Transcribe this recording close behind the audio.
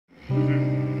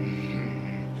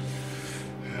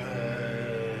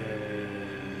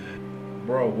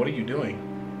Bro, what are you doing?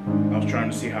 I was trying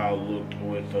to see how I looked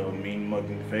with a mean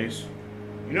mugging face.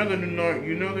 You know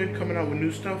they're coming out with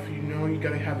new stuff. You know you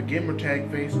gotta have a gamer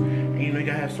tag face, and you know you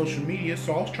gotta have social media.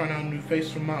 So I was trying out a new face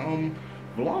for my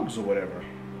vlogs or whatever.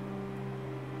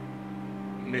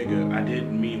 Nigga, I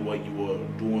didn't mean what you were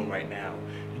doing right now.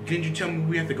 Didn't you tell me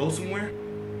we have to go somewhere?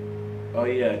 Oh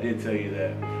yeah, I did tell you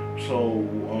that. So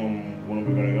when are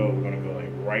we gonna go? We're gonna go like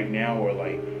right now, or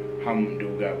like how do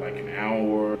we got like an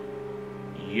hour?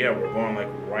 Yeah, we're going like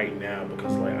right now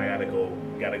because like I gotta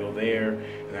go there,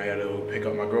 and I gotta go pick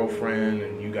up my girlfriend,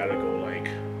 and you gotta go like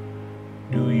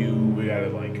we gotta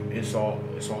like it's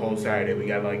a whole Saturday. We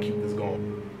gotta like keep this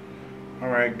going. All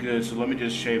right, good. So let me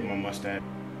just shave my mustache.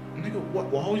 Nigga, what?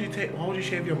 Why would you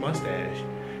shave your mustache?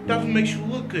 That makes you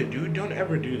look good, dude. Don't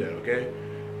ever do that, okay?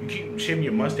 You keep shaving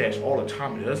your mustache all the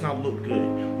time. It does not look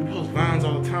good. We post vines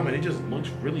all the time, and it just looks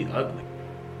really ugly.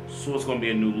 So it's gonna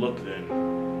be a new look then.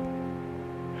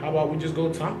 How about we just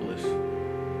go topless?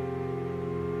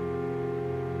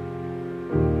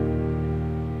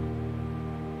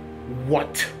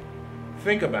 What?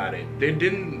 Think about it.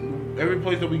 Every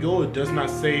place that we go, it does not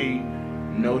say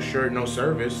no shirt, no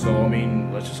service. So, I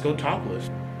mean, let's just go topless.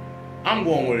 I'm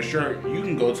going with a shirt. You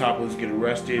can go topless, get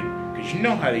arrested, because you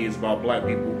know how it is about black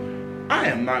people. I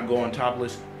am not going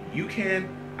topless. You can.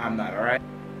 I'm not, alright?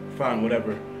 Fine,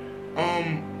 whatever.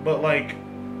 But like,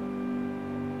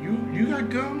 you got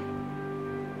gum?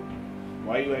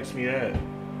 Why you ask me that?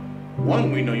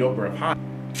 One, we know your breath hot.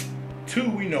 Two,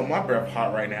 we know my breath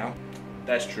hot right now.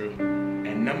 That's true.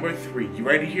 And number three, you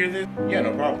ready to hear this? Yeah,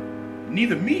 no problem.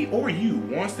 Neither me or you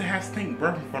wants to have stink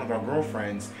breath in front of our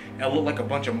girlfriends and look like a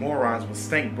bunch of morons with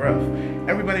stink breath.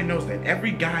 Everybody knows that.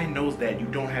 Every guy knows that you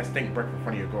don't have stink breath in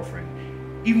front of your girlfriend.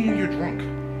 Even when you're drunk.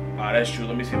 Ah, that's true.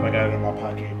 Let me see if I got it in my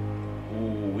pocket.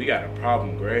 Ooh, we got a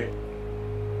problem, Gray.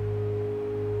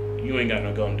 You ain't got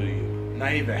no gum, do you?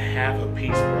 Not even half a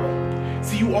piece, bro.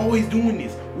 See, you always doing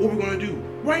this. What we gonna do?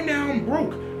 Right now, I'm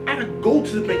broke. I gotta go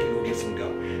to the bank and go get some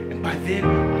gum. And by then,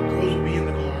 my girls will be in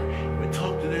the car. We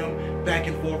talk to them back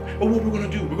and forth. But what we're gonna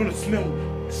do? We're gonna smell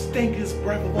the stinkiest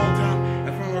breath of all time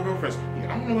in front of our girlfriends.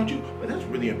 Yeah, I don't know about you, but that's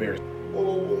really embarrassing.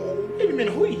 Whoa, wait a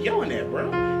minute. Who are you yelling at,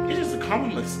 bro? It's just a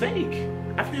common mistake.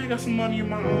 I think I got some money in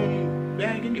my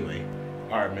bag anyway.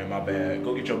 All right, man, my bad.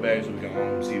 Go get your bag so we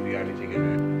can see if we got anything in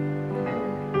there.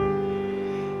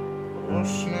 Oh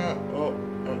snap! Oh.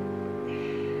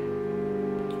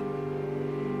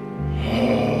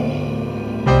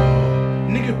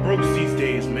 Nigga broke these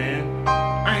days, man.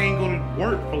 I ain't going to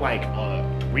work for like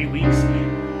 3 weeks.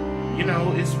 You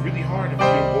know, it's really hard if you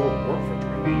go to work for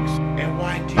 3 weeks. And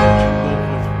why did you go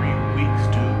for 3 weeks,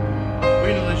 dude?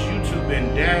 Wait till this YouTube and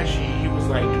Dashy, he was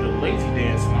like, do the lazy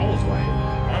dance, and I was like,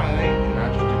 alright, and I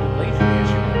just did the lazy dance,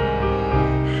 you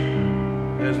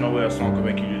know. There's no way a song could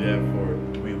make you do that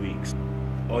for 3 weeks.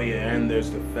 Oh yeah, and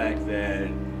there's the fact that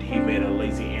he made a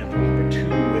lazy anthem number 2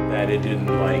 with that it didn't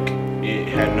like, it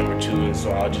had number 2, and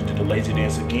so I just did the lazy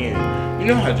dance again. You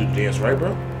know how to do the dance, right,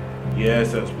 bro?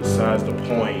 Yes, that's besides the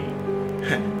point.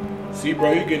 See,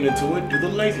 bro, you're getting into it. Do the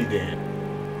lazy dance.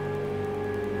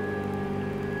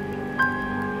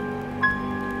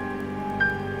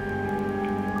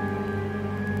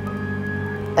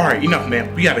 Alright, enough,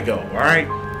 man. We gotta go, alright?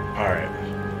 Alright.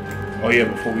 Oh yeah,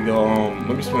 before we go,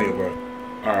 let me smell you, bro.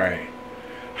 Alright.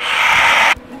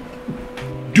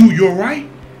 Dude, you alright?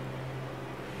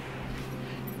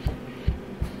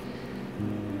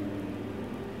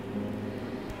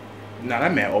 Nah,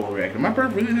 that man overreacted. My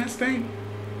breath really that stink?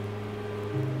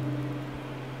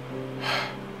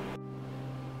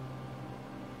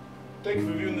 Thank you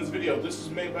for viewing this video. This is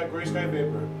made by Gray Sky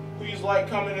Vapor. Please like,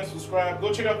 comment, and subscribe.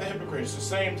 Go check out The Hypocrites. It's the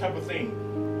same type of thing,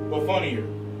 but funnier.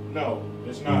 No,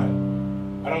 it's not.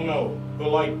 I don't know. But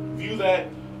like, view that.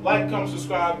 Like, comment,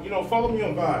 subscribe. You know, follow me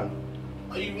on Vine.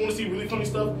 You want to see really funny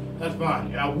stuff? That's Vine.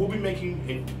 And I will be making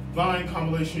a Vine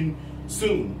compilation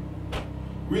soon.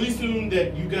 Really soon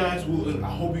that you guys will, I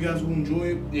hope you guys will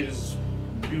enjoy it. It is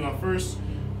my first.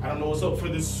 I don't know what's up for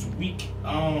this week.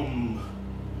 I don't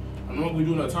know if we're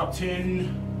doing a top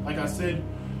 10, like I said.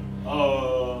 I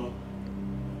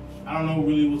don't know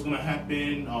really what's gonna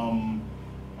happen. I'm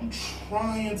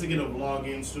trying to get a vlog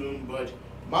in soon, but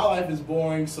my life is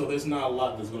boring, so there's not a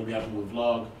lot that's gonna be happening with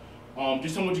vlog.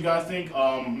 Just tell me what you guys think.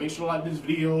 Make sure to like this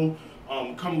video.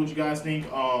 Comment what you guys think.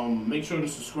 Make sure to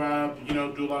subscribe. You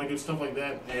know, do a lot of good stuff like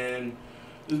that. And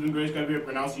this has been Gray Sky Vapor,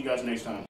 and I'll see you guys next time.